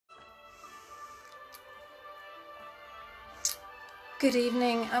Good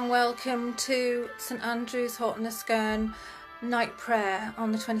evening and welcome to St Andrew's, Horton-le-Skerne night prayer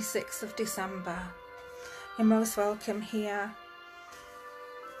on the 26th of December. You're most welcome here.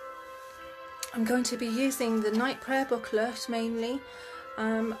 I'm going to be using the night prayer booklet mainly,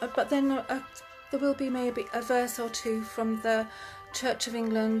 but then there will be maybe a verse or two from the Church of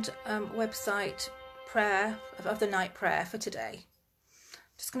England website prayer of the night prayer for today.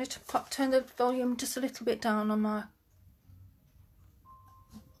 Just going to turn the volume just a little bit down on my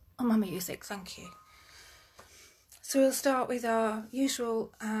music, thank you. So we'll start with our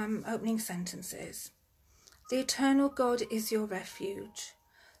usual opening sentences. The eternal God is your refuge,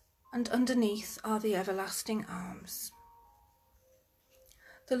 and underneath are the everlasting arms.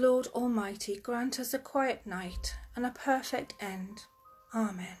 The Lord Almighty grant us a quiet night and a perfect end.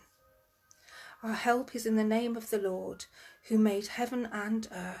 Amen. Our help is in the name of the Lord, who made heaven and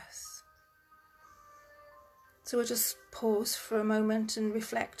earth. So we'll just pause for a moment and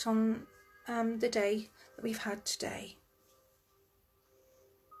reflect on the day that we've had today.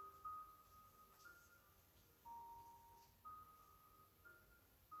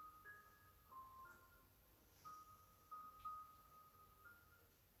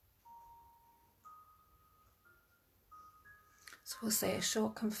 So we'll say a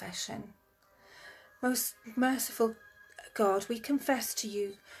short confession. Most merciful God, we confess to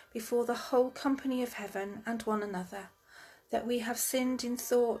you before the whole company of heaven and one another that we have sinned in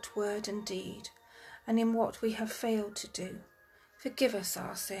thought, word and deed, and in what we have failed to do. Forgive us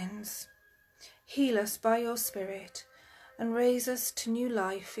our sins. Heal us by your Spirit and raise us to new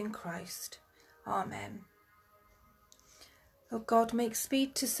life in Christ. Amen. O God, make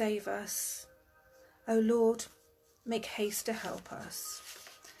speed to save us. O Lord, make haste to help us.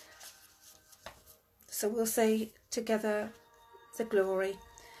 So we'll say together the glory.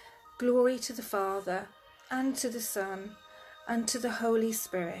 Glory to the Father, and to the Son, and to the Holy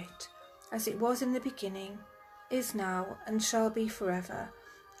Spirit, as it was in the beginning, is now, and shall be forever.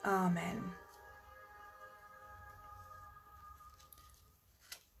 Amen.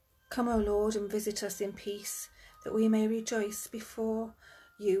 Come, O Lord, and visit us in peace, that we may rejoice before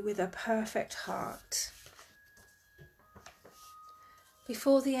you with a perfect heart.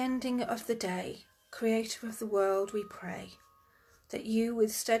 Before the ending of the day, Creator of the world, we pray that you,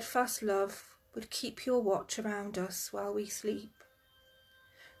 with steadfast love, would keep your watch around us while we sleep.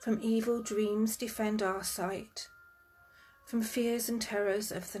 From evil dreams defend our sight, from fears and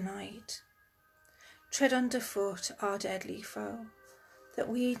terrors of the night. Tread underfoot our deadly foe, that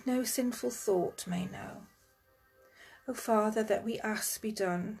we no sinful thought may know. O Father, that we ask be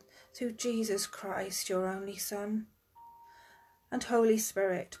done through Jesus Christ, your only Son, and Holy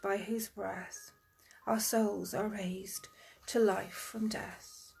Spirit, by whose breath our souls are raised to life from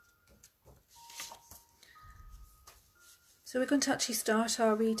death. So we're going to actually start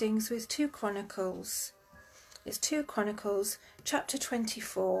our readings with 2 Chronicles. It's 2 Chronicles chapter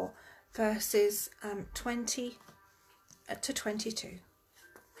 24 verses 20 to 22.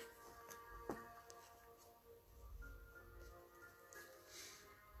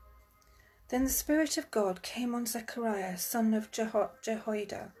 Then the Spirit of God came on Zechariah, son of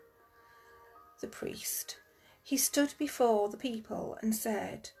Jehoiada, the priest. He stood before the people and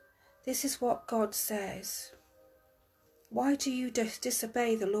said, "This is what God says. Why do you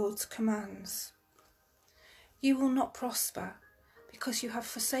disobey the Lord's commands? You will not prosper, because you have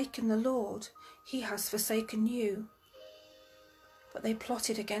forsaken the Lord. He has forsaken you." But they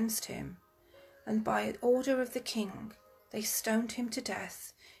plotted against him, and by order of the king, they stoned him to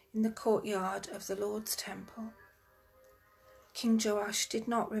death in the courtyard of the Lord's temple. King Joash did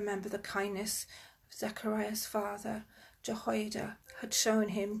not remember the kindness of Zechariah's father Jehoiada had shown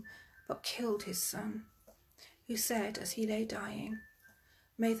him, but killed his son, who said as he lay dying,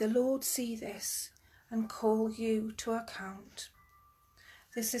 "May the Lord see this and call you to account."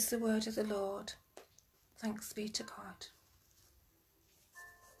 This is the word of the Lord. Thanks be to God.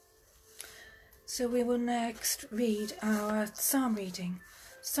 So we will next read our psalm reading,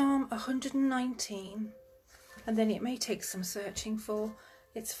 Psalm 119, and then it may take some searching for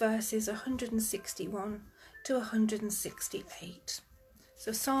its verses 161 to 168.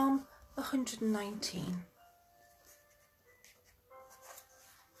 So Psalm 119.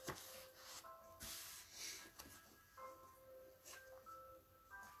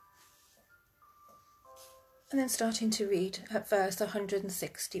 And then starting to read at verse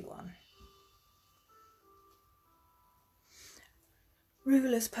 161.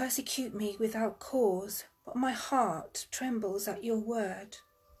 Rulers persecute me without cause, but my heart trembles at your word.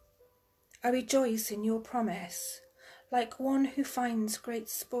 I rejoice in your promise, like one who finds great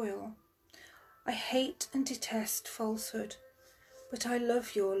spoil. I hate and detest falsehood, but I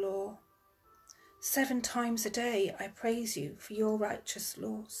love your law. 7 times a day I praise you for your righteous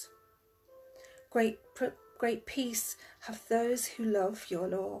laws. Great peace have those who love your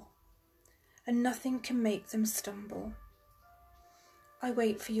law, and nothing can make them stumble. I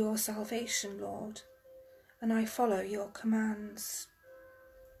wait for your salvation, Lord, and I follow your commands.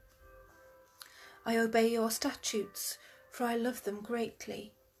 I obey your statutes, for I love them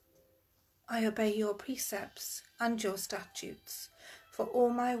greatly. I obey your precepts and your statutes, for all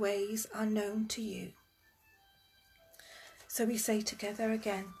my ways are known to you. So we say together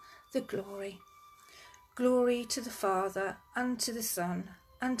again, the glory. Glory to the Father, and to the Son,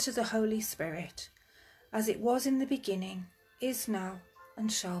 and to the Holy Spirit, as it was in the beginning, is now,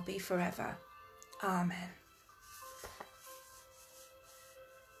 and shall be forever. Amen.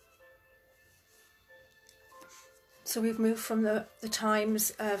 So we've moved from the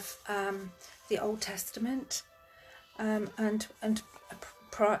times of the Old Testament and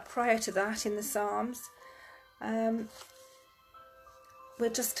prior to that in the Psalms. We're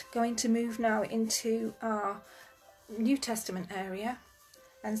just going to move now into our New Testament area,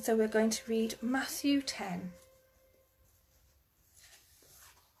 and so we're going to read Matthew 10.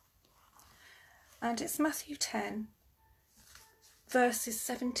 And it's Matthew 10, verses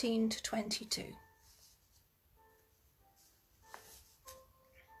 17 to 22.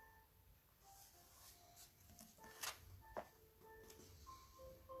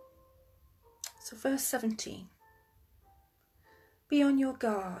 So verse 17. Be on your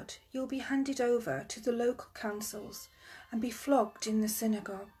guard, you'll be handed over to the local councils and be flogged in the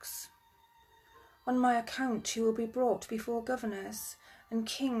synagogues. On my account you will be brought before governors and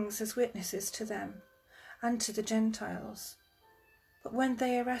kings as witnesses to them and to the Gentiles. But when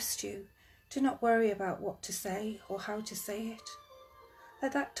they arrest you, do not worry about what to say or how to say it.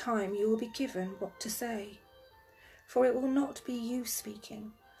 At that time you will be given what to say, for it will not be you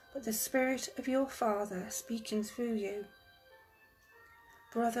speaking, but the Spirit of your Father speaking through you.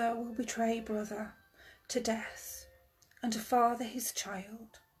 Brother will betray brother to death, and a father his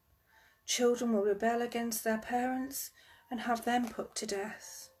child. Children will rebel against their parents and have them put to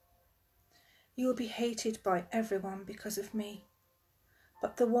death. You will be hated by everyone because of me,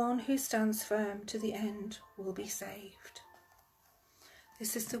 but the one who stands firm to the end will be saved.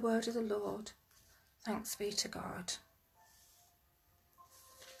 This is the word of the Lord. Thanks be to God.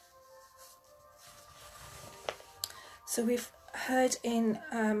 So we've heard in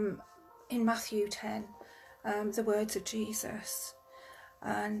Matthew 10 the words of Jesus,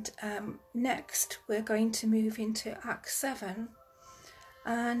 and next we're going to move into Acts 7,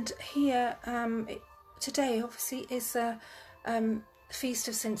 and here today obviously is the feast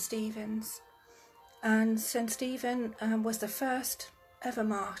of St. Stephen's, and St. Stephen was the first ever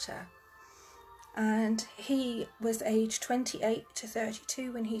martyr, and he was aged 28 to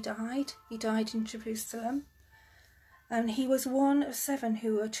 32 when he died. He died in Jerusalem. And he was one of 7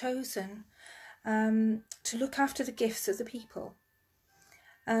 who were chosen to look after the gifts of the people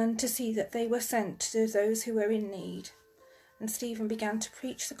and to see that they were sent to those who were in need. And Stephen began to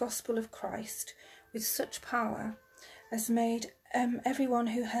preach the gospel of Christ with such power as made everyone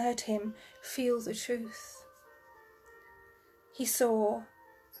who heard him feel the truth. He saw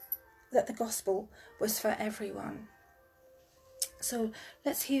that the gospel was for everyone. So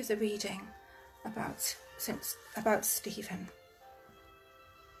let's hear the reading about Stephen.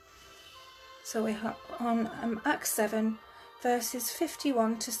 So we have on Acts 7, verses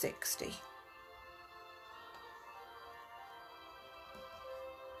 51 to 60.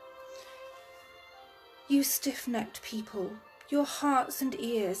 You stiff-necked people, your hearts and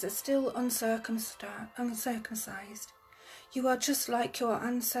ears are still uncircumcised. You are just like your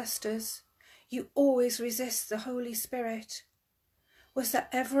ancestors. You always resist the Holy Spirit. Was there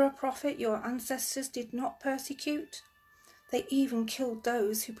ever a prophet your ancestors did not persecute? They even killed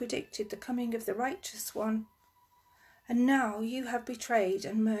those who predicted the coming of the righteous one. And now you have betrayed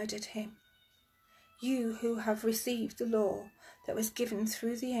and murdered him. You who have received the law that was given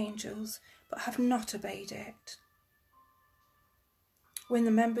through the angels, but have not obeyed it. When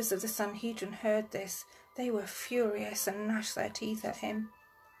the members of the Sanhedrin heard this, they were furious and gnashed their teeth at him.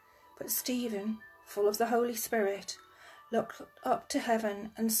 But Stephen, full of the Holy Spirit, looked up to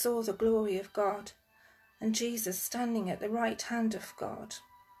heaven and saw the glory of God, and Jesus standing at the right hand of God.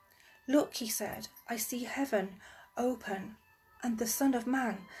 Look, he said, I see heaven open, and the Son of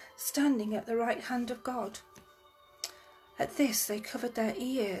Man standing at the right hand of God. At this they covered their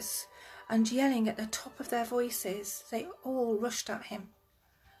ears, and yelling at the top of their voices, they all rushed at him,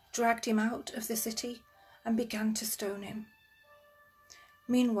 dragged him out of the city, and began to stone him.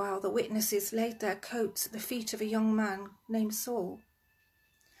 Meanwhile, the witnesses laid their coats at the feet of a young man named Saul.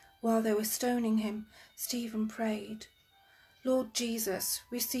 While they were stoning him, Stephen prayed, "Lord Jesus,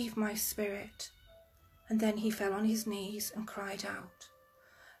 receive my spirit." And then he fell on his knees and cried out,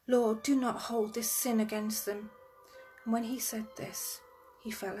 "Lord, do not hold this sin against them." And when he said this,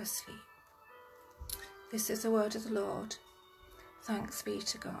 he fell asleep. This is the word of the Lord. Thanks be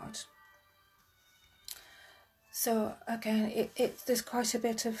to God. So again, there's quite a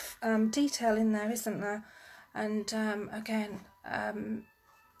bit of detail in there, isn't there? And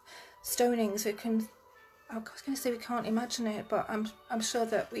stonings, I was going to say we can't imagine it, but I'm sure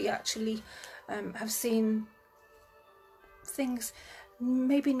that we actually have seen things,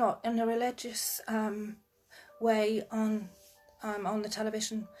 maybe not in a religious way on the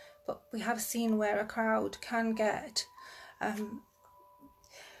television, but we have seen where a crowd can get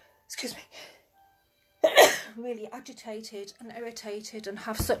really agitated and irritated and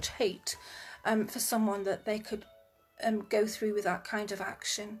have such hate for someone that they could go through with that kind of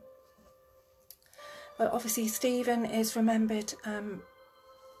action. But obviously Stephen is remembered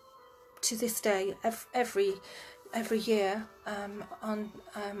to this day every year on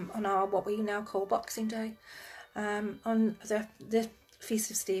our what we now call Boxing Day, on the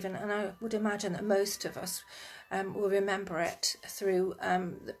Feast of Stephen, and I would imagine that most of us will remember it through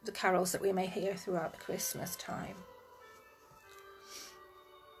the carols that we may hear throughout the Christmas time.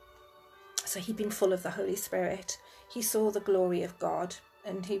 So he'd been full of the Holy Spirit. He saw the glory of God,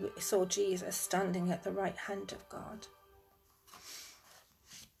 and he saw Jesus standing at the right hand of God.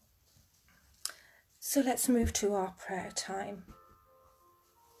 So let's move to our prayer time.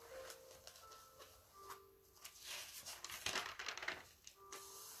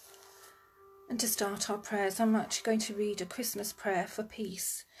 And to start our prayers, I'm actually going to read a Christmas prayer for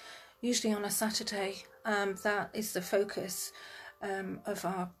peace, usually on a Saturday. That is the focus of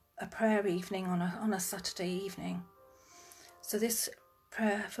a prayer evening on a Saturday evening. So this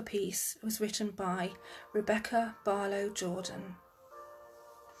prayer for peace was written by Rebecca Barlow Jordan.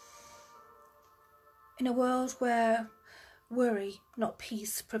 In a world where worry, not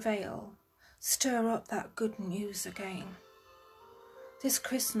peace, prevail, stir up that good news again. This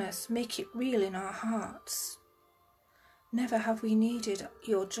Christmas, make it real in our hearts. Never have we needed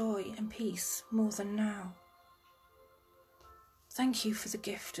your joy and peace more than now. Thank you for the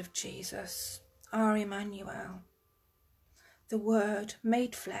gift of Jesus, our Emmanuel, the Word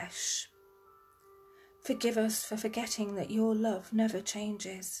made flesh. Forgive us for forgetting that your love never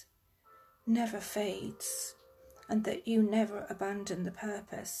changes, never fades, and that you never abandon the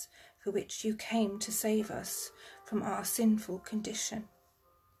purpose for which you came to save us from our sinful condition,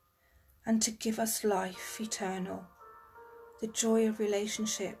 and to give us life eternal, the joy of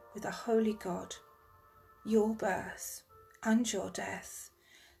relationship with a holy God. Your birth and your death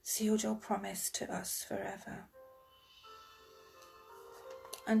sealed your promise to us forever.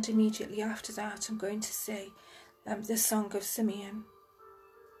 And immediately after that, I'm going to say the Song of Simeon.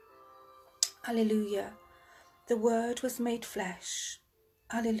 Alleluia. The Word was made flesh.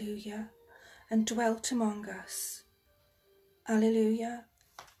 Alleluia. And dwelt among us. Alleluia.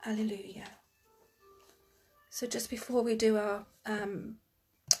 Alleluia. So just before we do our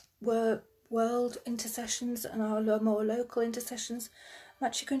world intercessions and our more local intercessions, I'm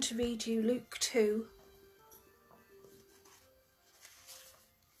actually going to read you Luke 2,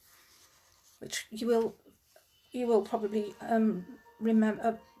 which you will probably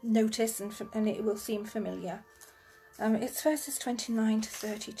notice, and it will seem familiar. It's verses 29 to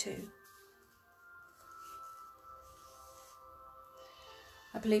 32.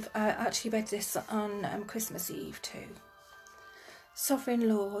 I believe I actually read this on Christmas Eve too. Sovereign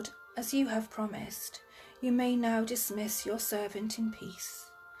Lord, as you have promised, you may now dismiss your servant in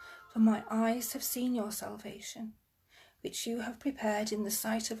peace, for my eyes have seen your salvation, which you have prepared in the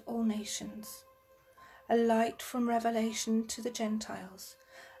sight of all nations, a light from revelation to the Gentiles,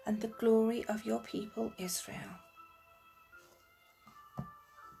 and the glory of your people Israel.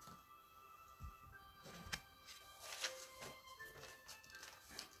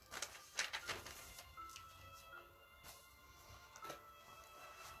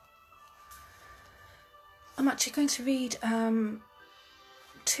 I'm actually going to read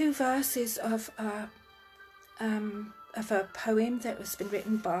two verses of a poem that has been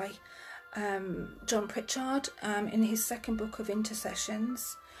written by John Pritchard in his second book of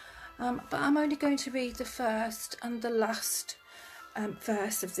Intercessions. But I'm only going to read the first and the last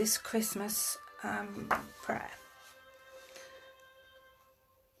verse of this Christmas prayer.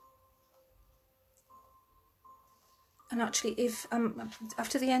 And actually, if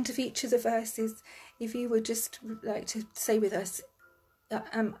after the end of each of the verses, if you would just like to say with us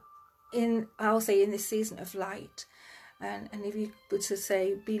I'll say in this season of light, and if you were to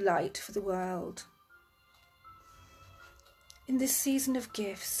say be light for the world. In this season of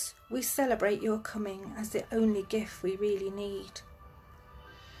gifts, we celebrate your coming as the only gift we really need.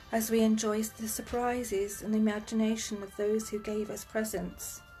 As we enjoy the surprises and imagination of those who gave us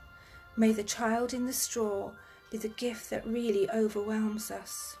presents, may the child in the straw be the gift that really overwhelms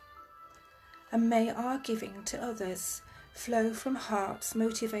us. And may our giving to others flow from hearts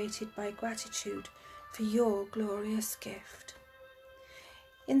motivated by gratitude for your glorious gift.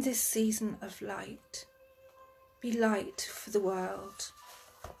 In this season of light, be light for the world.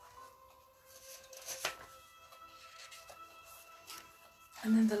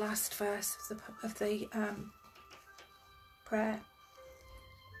 And then the last verse of the prayer.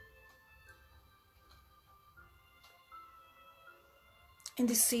 In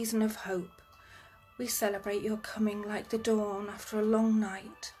this season of hope, we celebrate your coming like the dawn after a long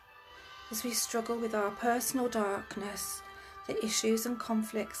night. As we struggle with our personal darkness, the issues and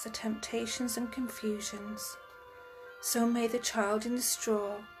conflicts, the temptations and confusions, so may the child in the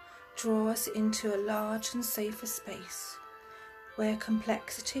straw draw us into a large and safer space, where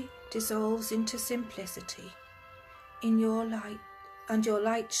complexity dissolves into simplicity in your light, and your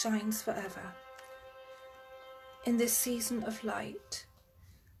light shines forever. In this season of light,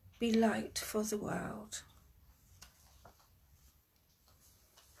 be light for the world.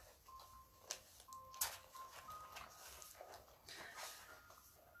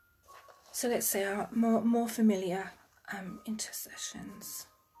 So let's say our more familiar intercessions.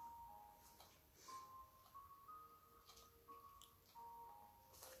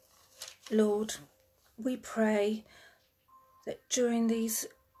 Lord, we pray that during these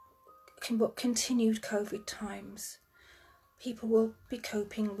continued COVID times, people will be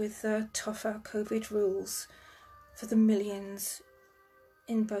coping with the tougher COVID rules for the millions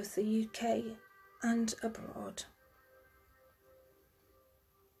in both the UK and abroad.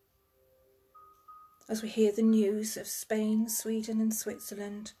 As we hear the news of Spain, Sweden and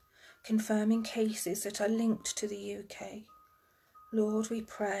Switzerland confirming cases that are linked to the UK, Lord, we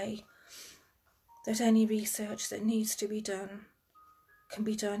pray that any research that needs to be done can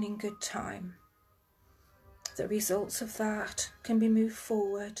be done in good time. The results of that can be moved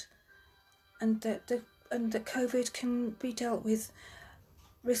forward, and that COVID can be dealt with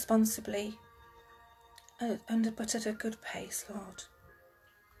responsibly, but at a good pace, Lord.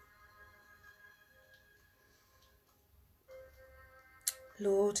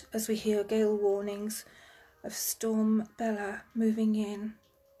 Lord, as we hear gale warnings of Storm Bella moving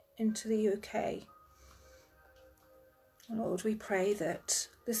into the UK, Lord, we pray that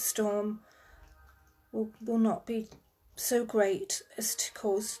the storm will not be so great as to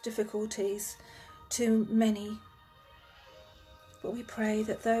cause difficulties to many, but we pray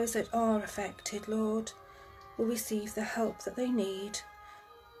that those that are affected, Lord, will receive the help that they need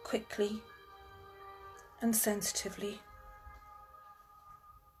quickly and sensitively.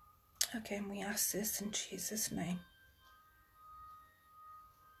 Again, we ask this in Jesus' name.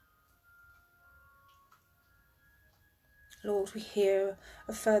 Lord, we hear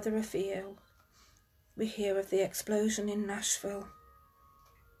of further afield. We hear of the explosion in Nashville,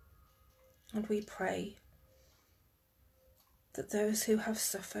 and we pray that those who have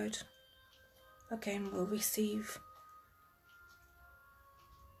suffered again will receive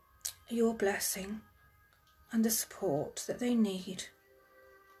your blessing and the support that they need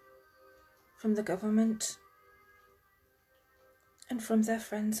from the government and from their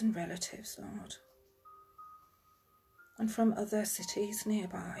friends and relatives, Lord, and from other cities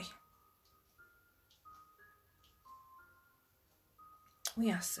nearby. We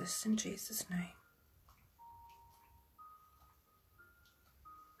ask this in Jesus' name.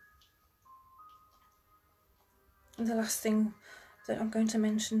 And the last thing that I'm going to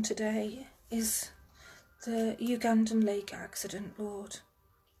mention today is the Ugandan lake accident, Lord.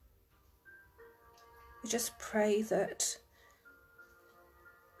 We just pray that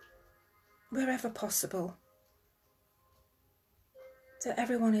wherever possible, that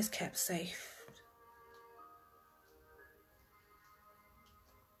everyone is kept safe.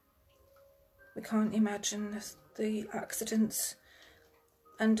 We can't imagine the accidents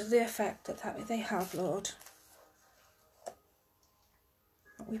and the effect that they have, Lord.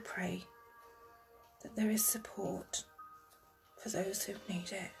 But we pray that there is support for those who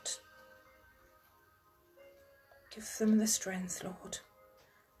need it. Give them the strength, Lord,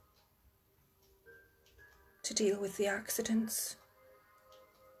 to deal with the accidents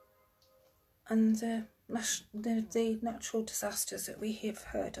and the natural disasters that we have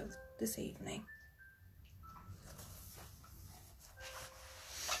heard of this evening.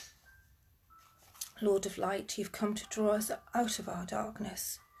 Lord of light, you've come to draw us out of our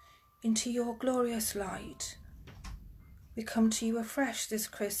darkness into your glorious light. We come to you afresh this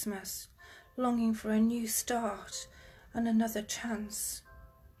Christmas, longing for a new start and another chance.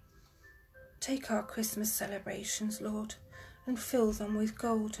 Take our Christmas celebrations, Lord, and fill them with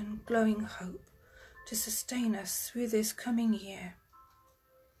golden, glowing hope to sustain us through this coming year.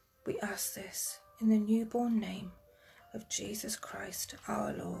 We ask this in the newborn name of Jesus Christ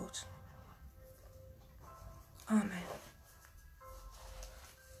our Lord. Amen.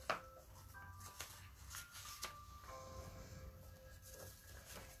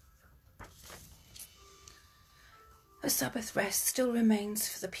 A Sabbath rest still remains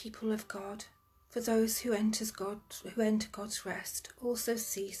for the people of God. For those who enter God's rest also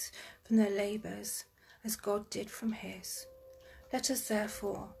cease from their labours as God did from his. Let us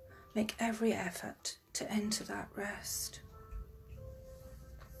therefore make every effort to enter that rest.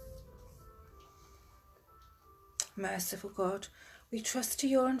 Merciful God, we trust to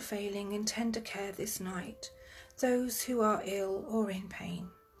your unfailing and tender care this night, those who are ill or in pain,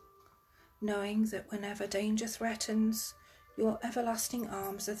 knowing that whenever danger threatens, your everlasting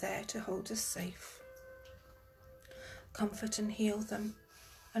arms are there to hold us safe. Comfort and heal them,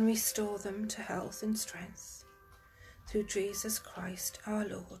 and restore them to health and strength. Through Jesus Christ our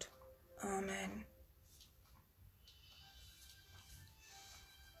Lord. Amen.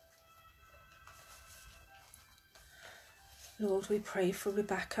 Lord, we pray for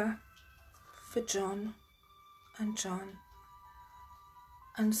Rebecca, for John and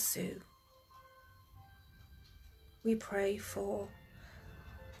Sue. We pray for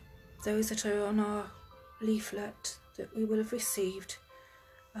those that are on our leaflet that we will have received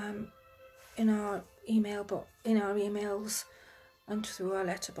in our emails and through our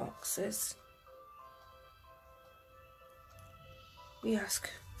letterboxes. We ask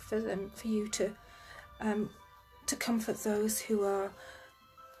for you to comfort those who are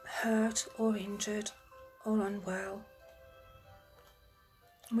hurt or injured or unwell.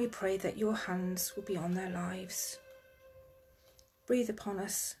 And we pray that your hands will be on their lives. Breathe upon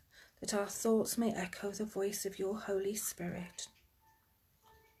us that our thoughts may echo the voice of your Holy Spirit.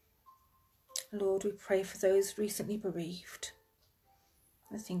 Lord, we pray for those recently bereaved.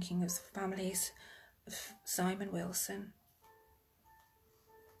 We're thinking of the families of Simon Wilson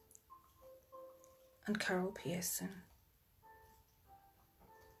and Carol Pearson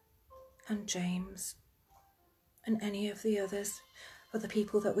and James and any of the other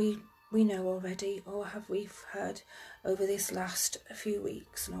people that we know already or we've heard over this last few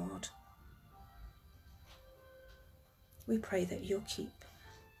weeks, Lord. We pray that you'll keep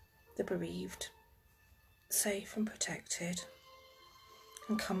the bereaved safe and protected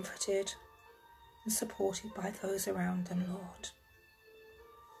and comforted and supported by those around them, Lord.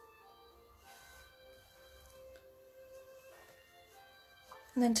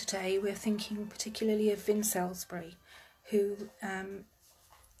 And then today we're thinking particularly of Vince Ellsbury, who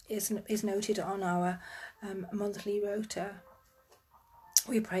is noted on our monthly rota.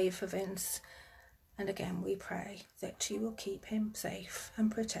 We pray for Vince, and again we pray that you will keep him safe and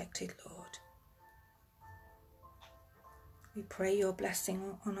protected, Lord. We pray your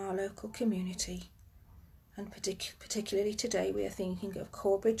blessing on our local community, and particularly today we are thinking of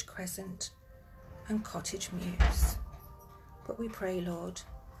Corbridge Crescent and Cottage Mews. But we pray, Lord,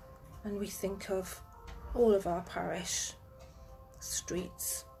 and we think of all of our parish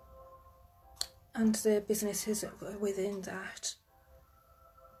streets and the businesses within that.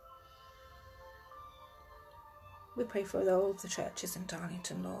 We pray for all the churches in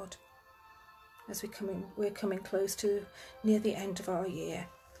Darlington, Lord, as we're coming close to near the end of our year,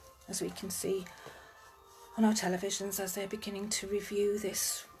 as we can see on our televisions as they're beginning to review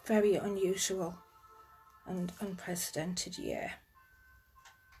this very unusual and unprecedented year.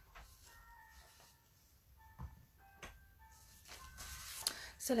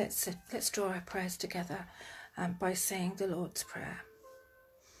 So let's draw our prayers together by saying the Lord's Prayer.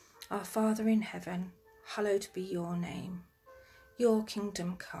 Our Father in heaven, hallowed be your name. Your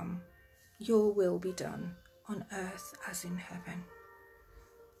kingdom come, your will be done on earth as in heaven.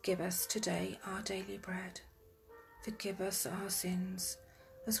 Give us today our daily bread. Forgive us our sins,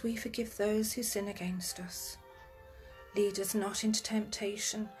 as we forgive those who sin against us. Lead us not into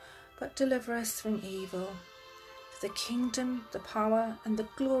temptation, but deliver us from evil. For the kingdom, the power, and the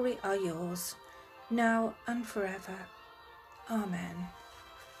glory are yours, now and forever. Amen.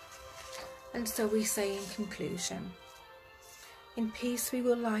 And so we say in conclusion, in peace we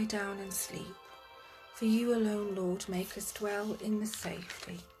will lie down and sleep, for you alone, Lord, make us dwell in the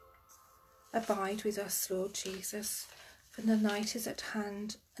safety. Abide with us, Lord Jesus, for the night is at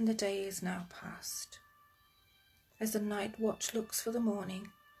hand and the day is now past. As the night watch looks for the morning,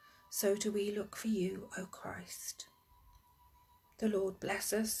 so do we look for you, O Christ. The Lord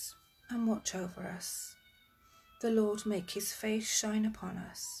bless us and watch over us. The Lord make his face shine upon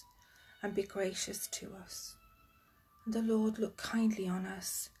us and be gracious to us. And the Lord look kindly on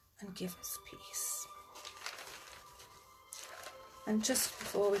us and give us peace. And just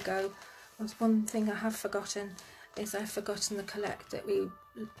before we go, there's one thing I have forgotten, is I've forgotten the collect that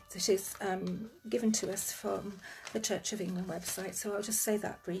is given to us from the Church of England website. So I'll just say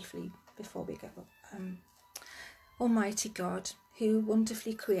that briefly before we go. Almighty God, who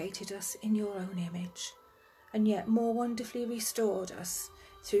wonderfully created us in your own image, and yet more wonderfully restored us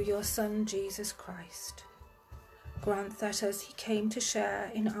through your Son Jesus Christ, grant that as he came to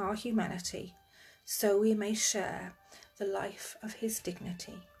share in our humanity, so we may share the life of his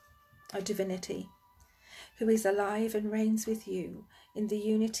divinity, who is alive and reigns with you in the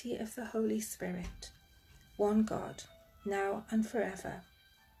unity of the Holy Spirit, one God, now and forever.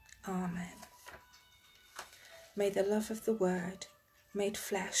 Amen. May the love of the Word made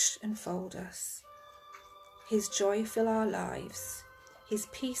flesh enfold us, his joy fill our lives, his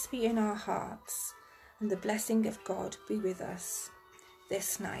peace be in our hearts, and the blessing of God be with us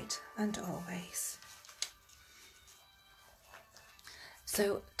this night and always.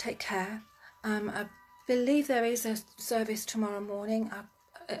 So take care. I believe there is a service tomorrow morning.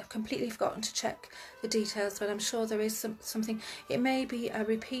 I've completely forgotten to check the details, but I'm sure there is something. It may be a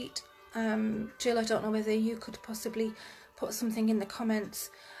repeat. Jill, I don't know whether you could possibly put something in the comments.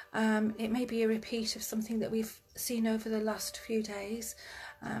 It may be a repeat of something that we've seen over the last few days,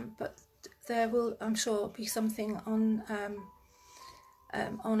 but there will, I'm sure, be something on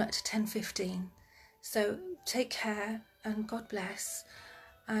at 10:15. So take care and God bless.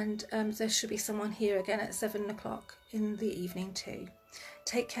 And there should be someone here again at 7 o'clock in the evening too.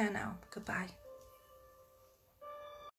 Take care now. Goodbye.